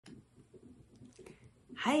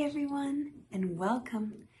Hi everyone, and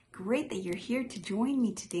welcome. Great that you're here to join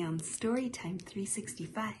me today on Storytime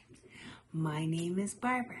 365. My name is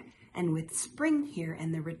Barbara, and with spring here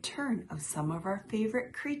and the return of some of our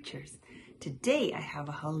favorite creatures, today I have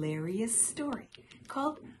a hilarious story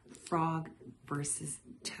called Frog versus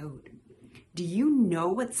Toad. Do you know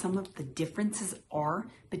what some of the differences are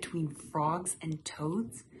between frogs and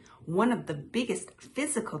toads? One of the biggest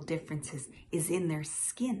physical differences is in their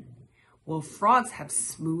skin. Well, frogs have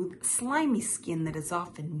smooth, slimy skin that is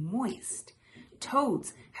often moist.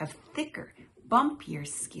 Toads have thicker, bumpier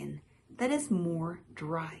skin that is more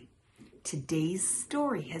dry. Today's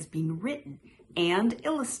story has been written and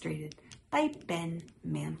illustrated by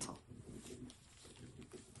Mantle.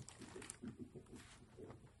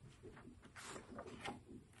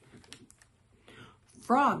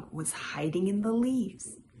 Frog was hiding in the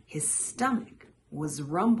leaves. His stomach was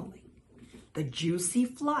rumbling. The juicy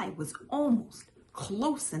fly was almost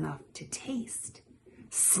close enough to taste.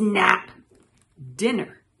 Snap!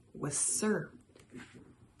 Dinner was served.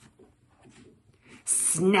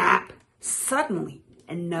 Snap! Suddenly,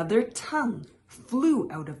 another tongue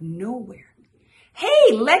flew out of nowhere.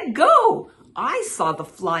 Hey, let go! I saw the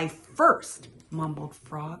fly first, mumbled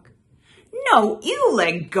Frog. No, you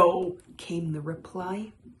let go, came the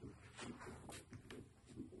reply.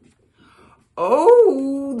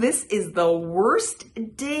 Oh, this is the worst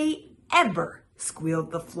day ever,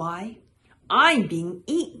 squealed the fly. I'm being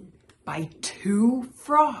eaten by 2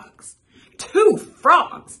 frogs. 2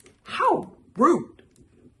 frogs? How rude.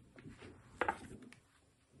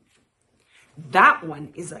 That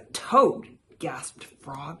one is a toad, gasped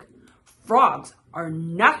Frog. Frogs are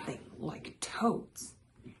nothing like toads.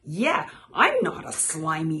 Yeah, I'm not a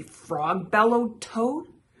slimy frog, bellowed Toad.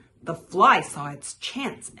 The fly saw its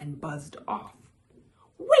chance and buzzed off.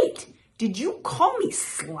 Wait, did you call me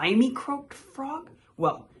slimy? Croaked Frog.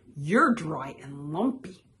 Well, you're dry and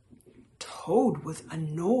lumpy. Toad was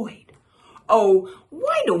annoyed. Oh,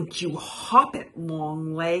 why don't you hop it,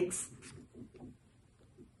 long legs?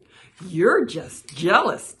 You're just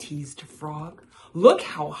jealous, teased Frog. Look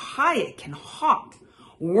how high it can hop.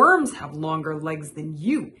 Worms have longer legs than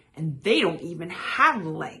you, and they don't even have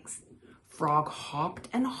legs. Frog hopped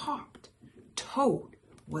and hopped. Toad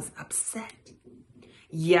was upset.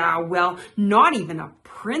 Yeah, well, not even a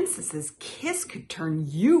princess's kiss could turn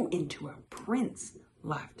you into a prince,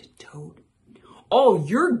 laughed Toad. All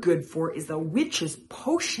you're good for is a witch's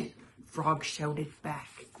potion, Frog shouted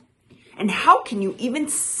back. And how can you even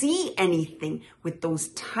see anything with those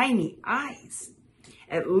tiny eyes?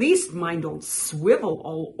 At least mine don't swivel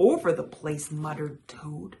all over the place, muttered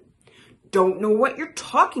Toad. Don't know what you're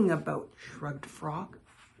talking about, shrugged Frog.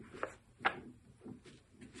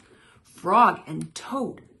 Frog and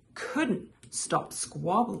Toad couldn't stop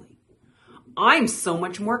squabbling. I'm so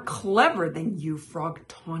much more clever than you, Frog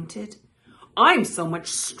taunted. I'm so much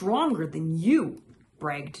stronger than you,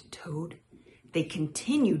 bragged Toad. They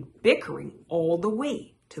continued bickering all the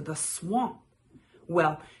way to the swamp.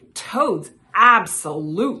 Well, toads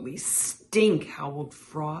absolutely stink, howled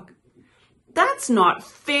Frog. That's not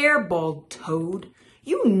fair, bawled Toad.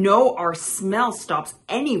 You know our smell stops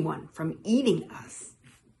anyone from eating us.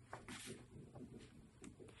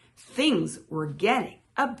 Things were getting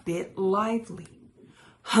a bit lively.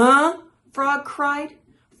 Huh? Frog cried.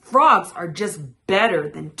 Frogs are just better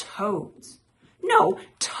than toads. No,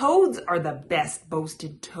 toads are the best,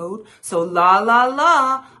 boasted Toad. So la la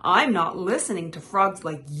la, I'm not listening to frogs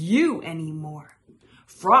like you anymore.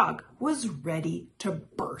 Frog was ready to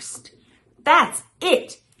burst. That's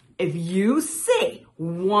it. If you say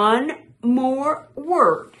one more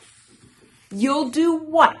word. You'll do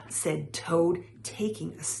what? Said Toad,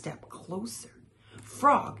 taking a step closer.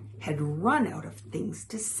 Frog had run out of things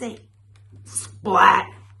to say. Splat!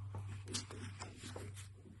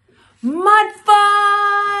 Mud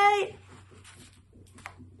fight!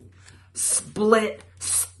 Split,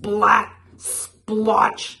 splat,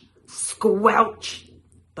 splotch, squelch.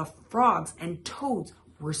 The frogs and toads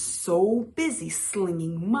were so busy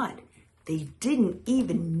slinging mud, they didn't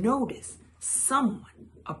even notice someone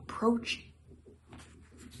approaching.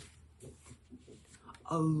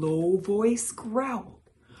 A low voice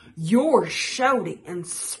growled, "Your shouting and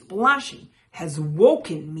splashing has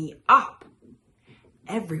woken me up."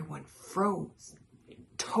 Everyone froze.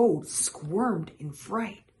 Toad squirmed in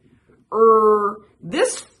fright.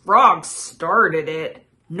 This frog started it,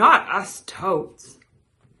 not us toads.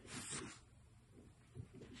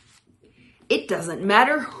 It doesn't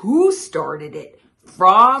matter who started it.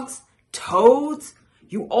 Frogs, toads,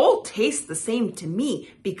 you all taste the same to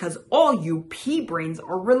me because all you pea brains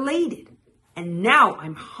are related. And now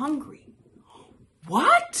I'm hungry.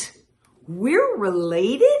 What? We're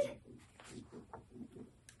related?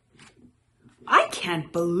 I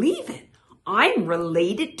can't believe it. I'm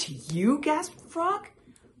related to you, gasped Frog.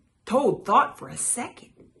 Toad thought for a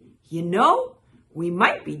second. You know, we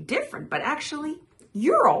might be different, but actually,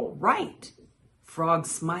 you're all right. Frog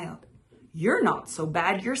smiled. You're not so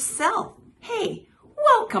bad yourself. Hey,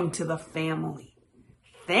 welcome to the family.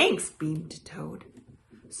 Thanks, beamed Toad.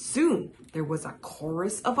 Soon there was a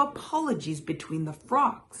chorus of apologies between the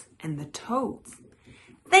frogs and the toads.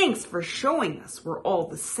 Thanks for showing us we're all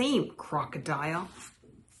the same, Crocodile.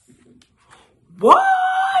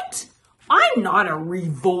 What? I'm not a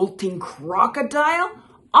revolting crocodile.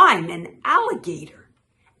 I'm an alligator.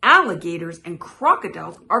 Alligators and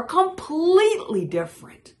crocodiles are completely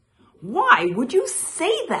different. Why would you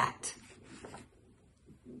say that?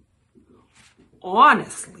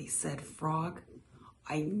 Honestly, said Frog.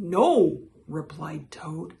 I know, replied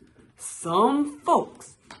Toad. Some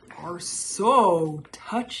folks are so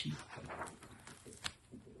touchy.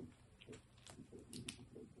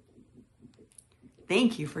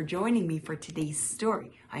 Thank you for joining me for today's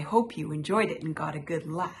story. I hope you enjoyed it and got a good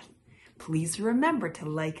laugh. Please remember to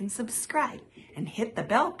like and subscribe and hit the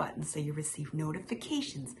bell button so you receive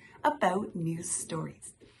notifications about new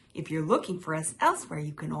stories. If you're looking for us elsewhere,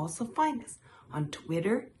 you can also find us on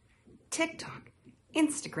Twitter, TikTok,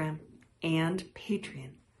 Instagram, and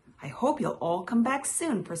Patreon. I hope you'll all come back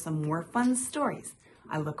soon for some more fun stories.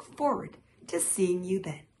 I look forward to seeing you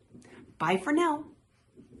then. Bye for now.